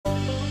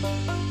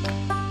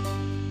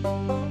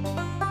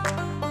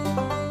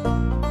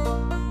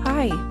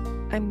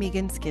I'm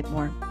Megan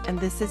Skidmore, and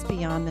this is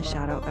Beyond the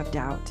Shadow of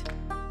Doubt.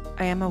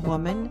 I am a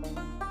woman,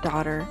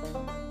 daughter,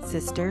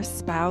 sister,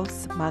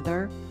 spouse,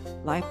 mother,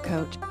 life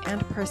coach,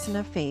 and person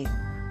of faith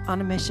on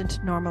a mission to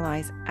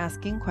normalize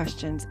asking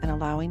questions and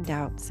allowing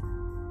doubts,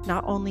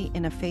 not only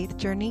in a faith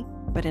journey,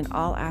 but in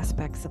all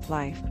aspects of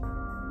life.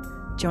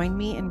 Join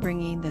me in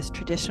bringing this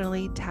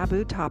traditionally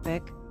taboo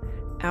topic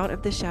out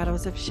of the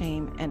shadows of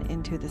shame and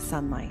into the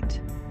sunlight.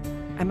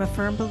 I'm a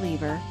firm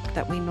believer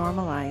that we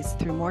normalize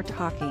through more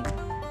talking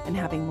and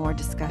having more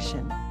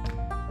discussion.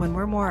 When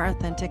we're more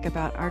authentic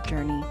about our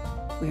journey,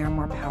 we are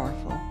more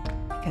powerful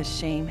because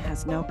shame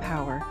has no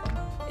power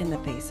in the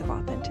face of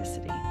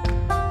authenticity.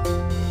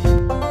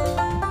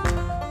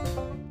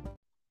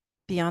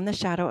 Beyond the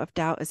Shadow of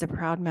Doubt is a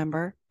proud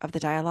member of the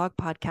Dialogue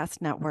Podcast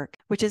Network,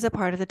 which is a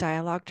part of the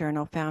Dialogue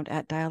Journal found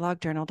at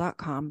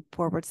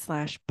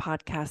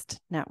dialoguejournal.com/podcast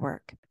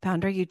network.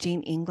 Founder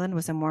Eugene England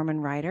was a Mormon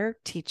writer,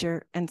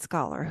 teacher, and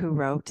scholar who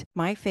wrote,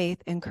 "My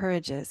faith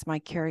encourages my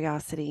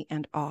curiosity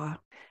and awe.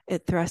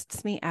 It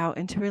thrusts me out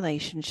into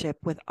relationship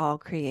with all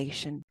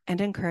creation and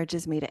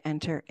encourages me to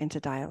enter into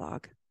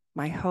dialogue.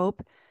 My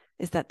hope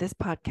is that this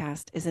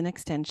podcast is an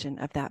extension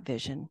of that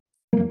vision."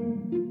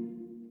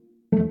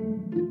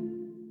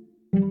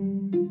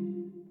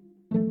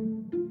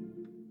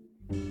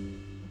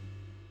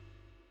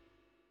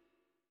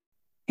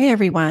 Hey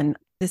everyone,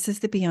 this is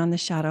the Beyond the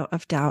Shadow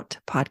of Doubt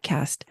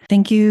podcast.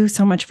 Thank you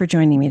so much for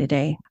joining me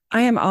today. I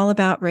am all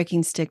about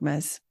breaking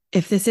stigmas.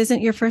 If this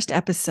isn't your first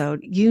episode,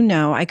 you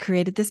know I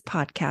created this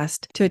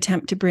podcast to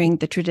attempt to bring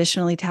the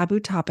traditionally taboo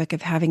topic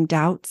of having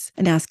doubts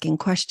and asking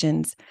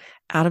questions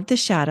out of the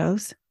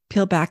shadows,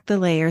 peel back the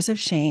layers of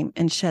shame,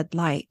 and shed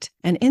light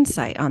and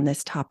insight on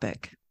this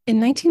topic. In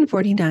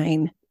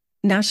 1949,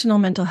 National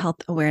Mental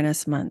Health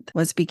Awareness Month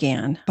was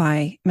began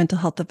by Mental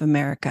Health of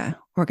America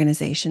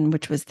organization,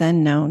 which was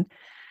then known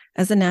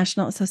as the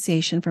National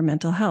Association for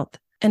Mental Health.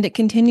 And it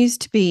continues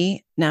to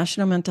be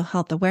National Mental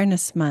Health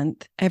Awareness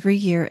Month every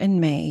year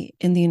in May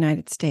in the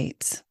United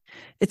States.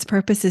 Its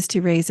purpose is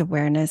to raise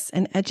awareness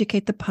and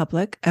educate the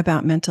public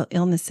about mental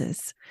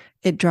illnesses.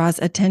 It draws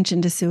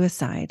attention to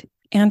suicide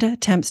and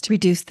attempts to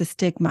reduce the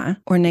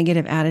stigma or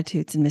negative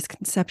attitudes and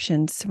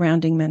misconceptions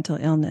surrounding mental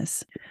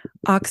illness.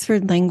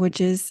 Oxford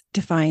Languages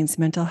defines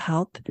mental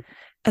health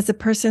as a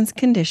person's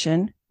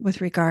condition with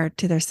regard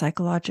to their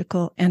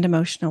psychological and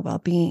emotional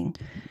well-being.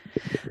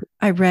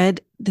 I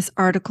read this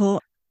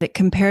article that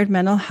compared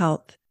mental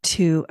health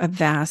to a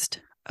vast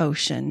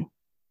ocean.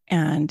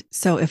 And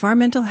so if our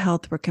mental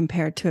health were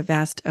compared to a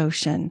vast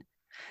ocean,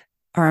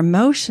 our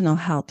emotional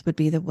health would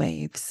be the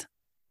waves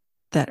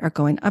that are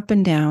going up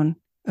and down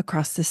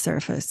across the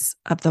surface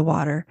of the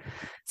water,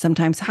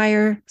 sometimes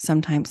higher,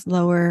 sometimes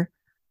lower,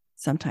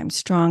 sometimes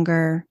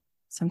stronger,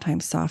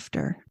 sometimes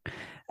softer.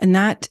 And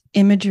that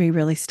imagery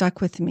really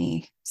stuck with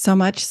me, so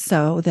much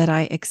so that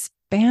I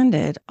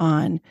expanded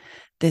on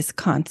this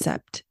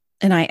concept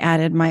and I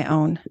added my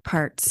own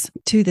parts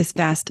to this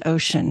vast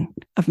ocean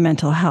of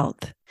mental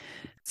health.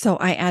 So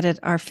I added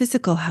our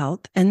physical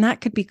health, and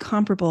that could be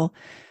comparable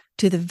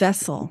to the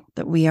vessel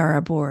that we are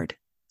aboard,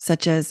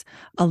 such as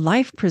a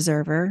life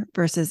preserver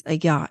versus a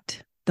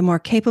yacht. The more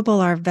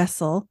capable our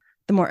vessel,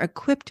 the more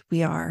equipped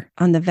we are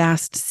on the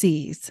vast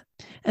seas.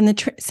 And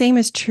the same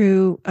is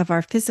true of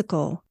our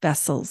physical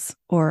vessels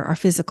or our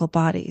physical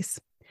bodies.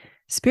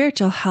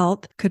 Spiritual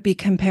health could be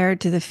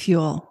compared to the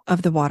fuel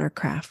of the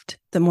watercraft.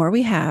 The more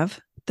we have,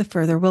 the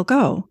further we'll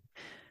go.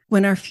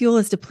 When our fuel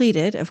is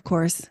depleted, of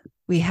course,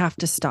 we have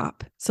to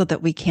stop so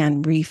that we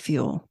can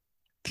refuel.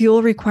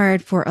 Fuel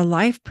required for a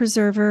life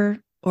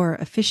preserver or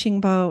a fishing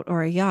boat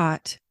or a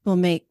yacht will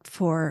make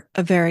for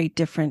a very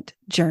different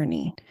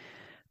journey.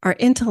 Our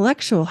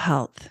intellectual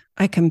health,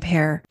 I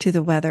compare to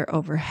the weather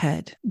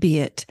overhead, be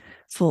it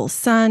full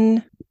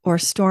sun or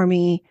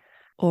stormy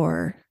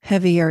or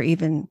heavy or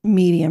even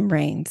medium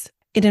rains.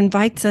 It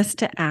invites us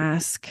to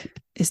ask,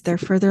 is there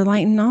further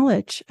light and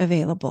knowledge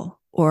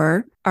available?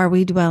 Or are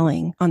we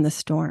dwelling on the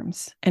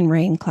storms and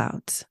rain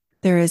clouds?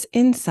 There is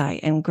insight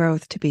and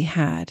growth to be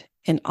had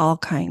in all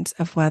kinds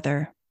of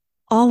weather.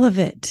 All of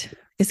it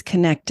is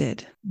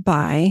connected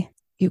by,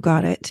 you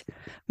got it,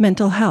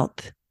 mental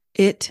health.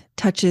 It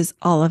touches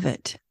all of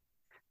it.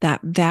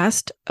 That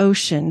vast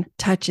ocean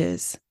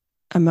touches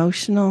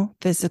emotional,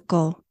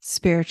 physical,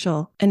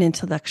 spiritual, and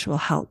intellectual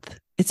health.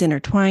 It's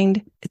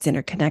intertwined, it's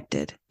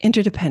interconnected,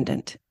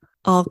 interdependent,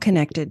 all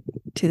connected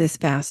to this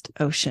vast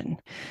ocean.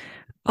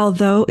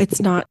 Although it's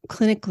not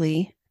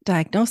clinically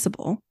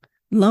diagnosable,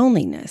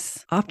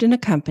 loneliness often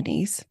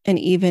accompanies and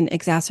even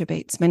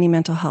exacerbates many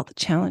mental health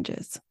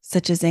challenges,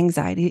 such as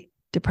anxiety,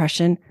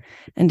 depression,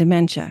 and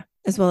dementia,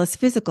 as well as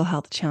physical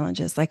health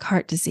challenges like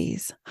heart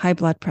disease, high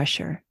blood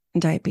pressure,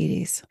 and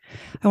diabetes.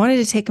 I wanted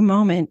to take a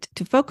moment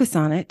to focus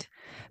on it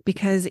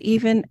because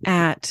even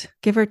at,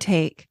 give or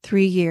take,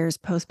 3 years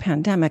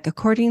post-pandemic,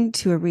 according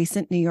to a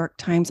recent New York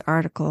Times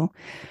article,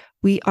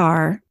 we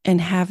are and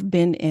have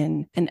been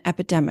in an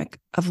epidemic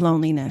of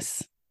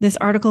loneliness. This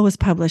article was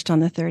published on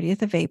the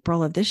 30th of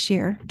April of this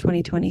year,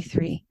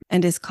 2023,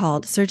 and is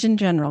called Surgeon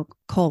General,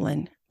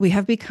 We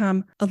have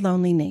become a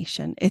lonely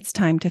nation. It's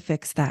time to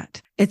fix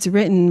that. It's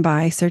written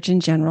by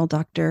Surgeon General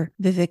Dr.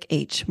 Vivek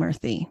H.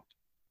 Murthy.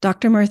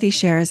 Dr. Murthy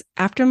shares,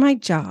 after my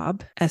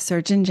job as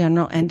Surgeon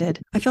General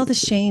ended, I felt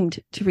ashamed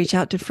to reach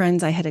out to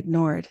friends I had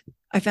ignored.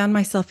 I found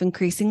myself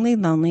increasingly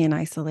lonely and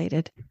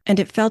isolated, and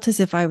it felt as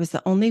if I was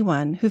the only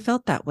one who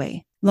felt that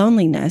way.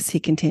 Loneliness,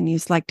 he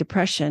continues, like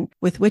depression,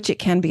 with which it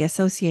can be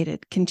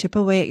associated, can chip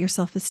away at your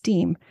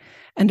self-esteem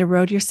and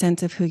erode your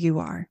sense of who you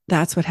are.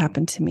 That's what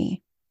happened to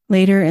me.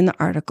 Later in the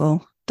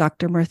article,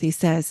 Dr. Murthy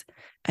says,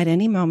 at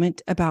any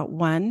moment, about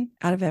 1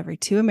 out of every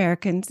 2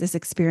 Americans is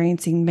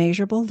experiencing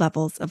measurable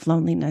levels of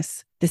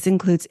loneliness. This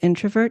includes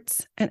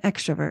introverts and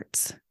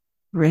extroverts,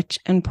 rich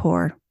and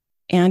poor,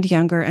 and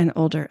younger and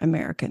older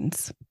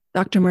Americans.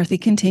 Dr. Murthy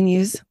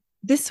continues,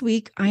 this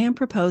week I am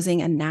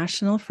proposing a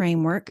national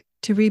framework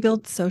to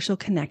rebuild social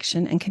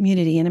connection and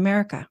community in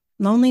America.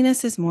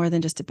 Loneliness is more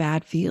than just a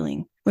bad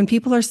feeling. When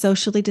people are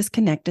socially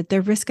disconnected,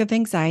 their risk of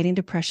anxiety and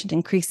depression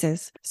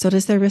increases. So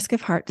does their risk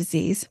of heart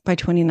disease by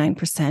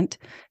 29%,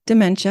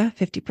 dementia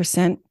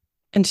 50%,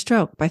 and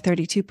stroke by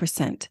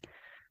 32%.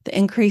 The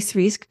increased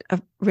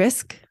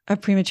risk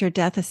of premature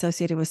death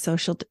associated with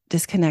social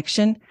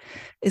disconnection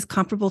is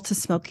comparable to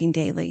smoking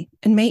daily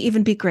and may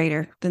even be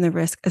greater than the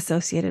risk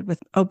associated with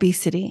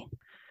obesity.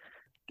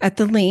 At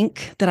the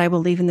link that I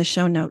will leave in the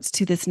show notes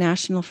to this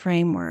national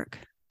framework,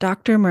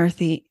 Dr.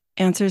 Murthy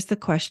answers the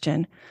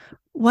question,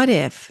 what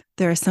if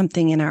there is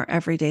something in our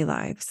everyday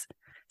lives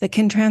that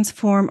can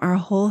transform our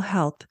whole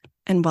health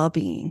and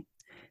well-being?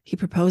 He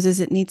proposes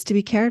it needs to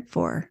be cared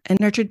for and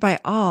nurtured by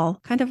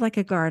all, kind of like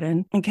a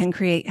garden, and can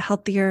create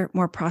healthier,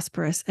 more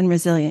prosperous, and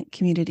resilient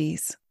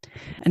communities.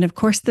 And of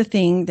course, the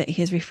thing that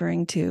he is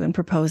referring to and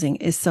proposing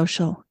is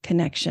social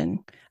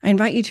connection. I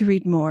invite you to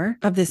read more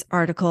of this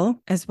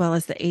article, as well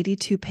as the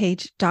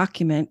 82-page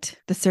document,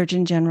 the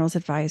Surgeon General's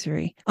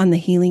Advisory on the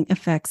Healing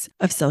Effects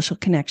of Social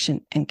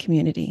Connection and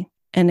Community.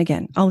 And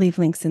again, I'll leave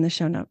links in the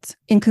show notes.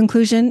 In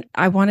conclusion,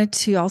 I wanted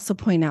to also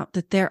point out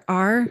that there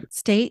are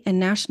state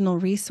and national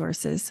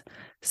resources,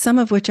 some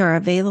of which are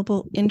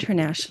available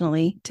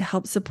internationally to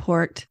help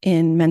support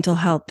in mental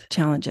health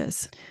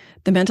challenges.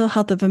 The Mental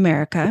Health of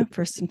America,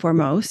 first and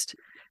foremost,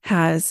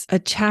 has a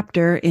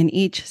chapter in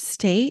each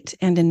state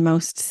and in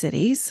most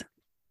cities.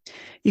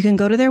 You can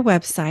go to their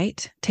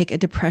website, take a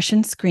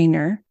depression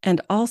screener,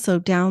 and also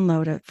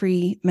download a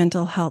free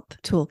mental health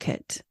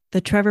toolkit. The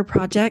Trevor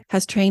Project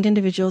has trained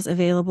individuals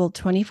available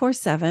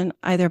 24/7,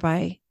 either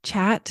by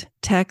chat,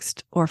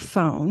 text, or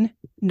phone.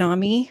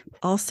 NAMI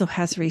also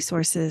has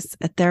resources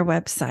at their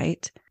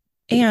website.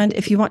 And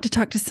if you want to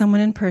talk to someone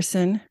in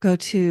person, go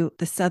to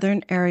the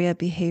Southern Area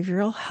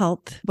Behavioral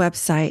Health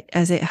website,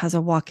 as it has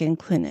a walk-in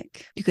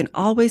clinic. You can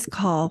always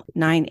call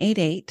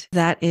 988.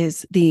 That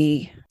is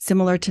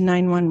similar to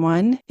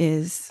 911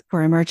 is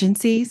for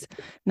emergencies.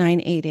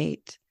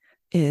 988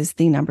 is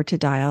the number to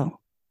dial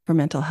for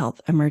mental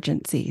health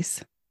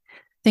emergencies.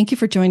 Thank you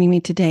for joining me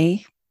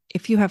today.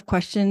 If you have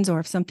questions or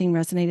if something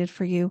resonated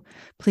for you,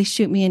 please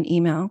shoot me an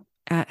email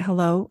at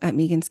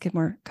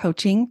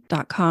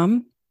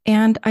hello@meganskidmorecoaching.com.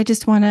 And I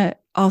just want to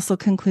also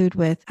conclude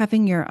with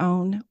having your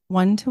own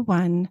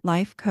one-to-one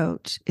life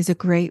coach is a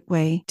great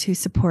way to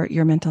support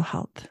your mental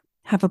health.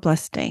 Have a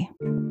blessed day.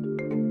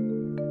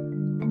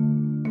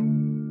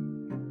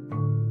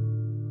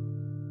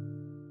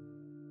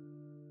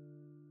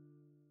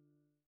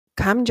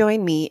 Come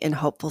join me in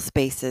Hopeful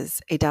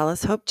Spaces, a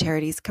Dallas Hope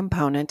Charities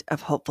component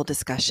of Hopeful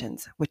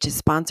Discussions, which is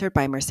sponsored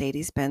by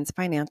Mercedes-Benz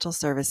Financial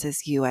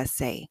Services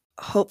USA.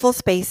 Hopeful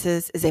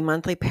Spaces is a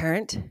monthly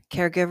parent,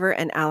 caregiver,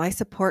 and ally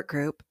support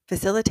group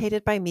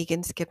facilitated by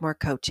Megan Skidmore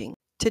Coaching.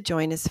 To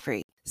join is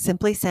free.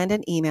 Simply send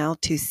an email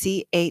to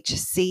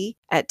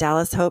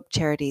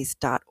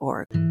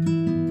chc@dallashopecharities.org.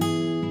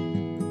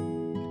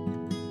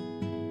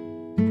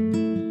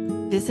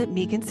 Visit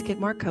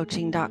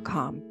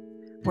meganskidmorecoaching.com,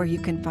 where you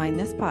can find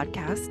this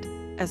podcast,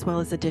 as well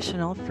as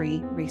additional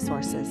free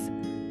resources.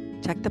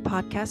 Check the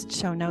podcast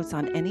show notes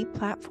on any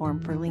platform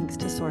for links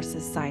to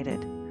sources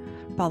cited.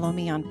 Follow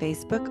me on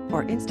Facebook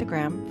or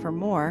Instagram for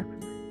more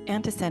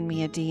and to send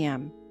me a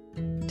DM.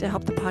 To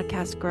help the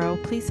podcast grow,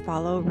 please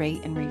follow,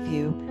 rate, and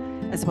review,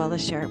 as well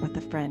as share it with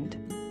a friend.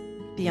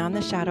 Beyond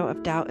the Shadow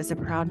of Doubt is a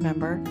proud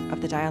member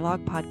of the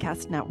Dialogue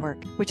Podcast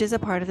Network, which is a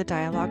part of the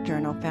Dialogue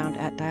Journal found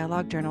at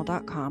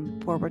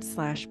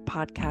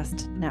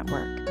dialoguejournal.com/podcast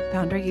network.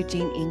 Founder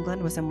Eugene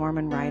England was a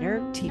Mormon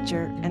writer,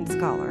 teacher, and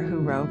scholar who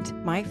wrote,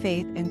 "My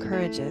faith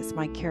encourages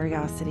my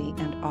curiosity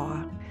and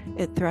awe.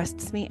 It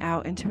thrusts me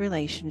out into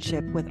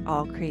relationship with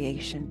all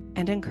creation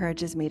and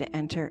encourages me to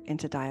enter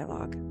into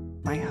dialogue.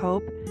 My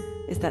hope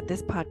is that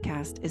this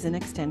podcast is an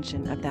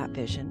extension of that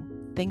vision."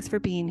 Thanks for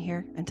being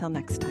here. Until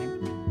next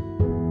time.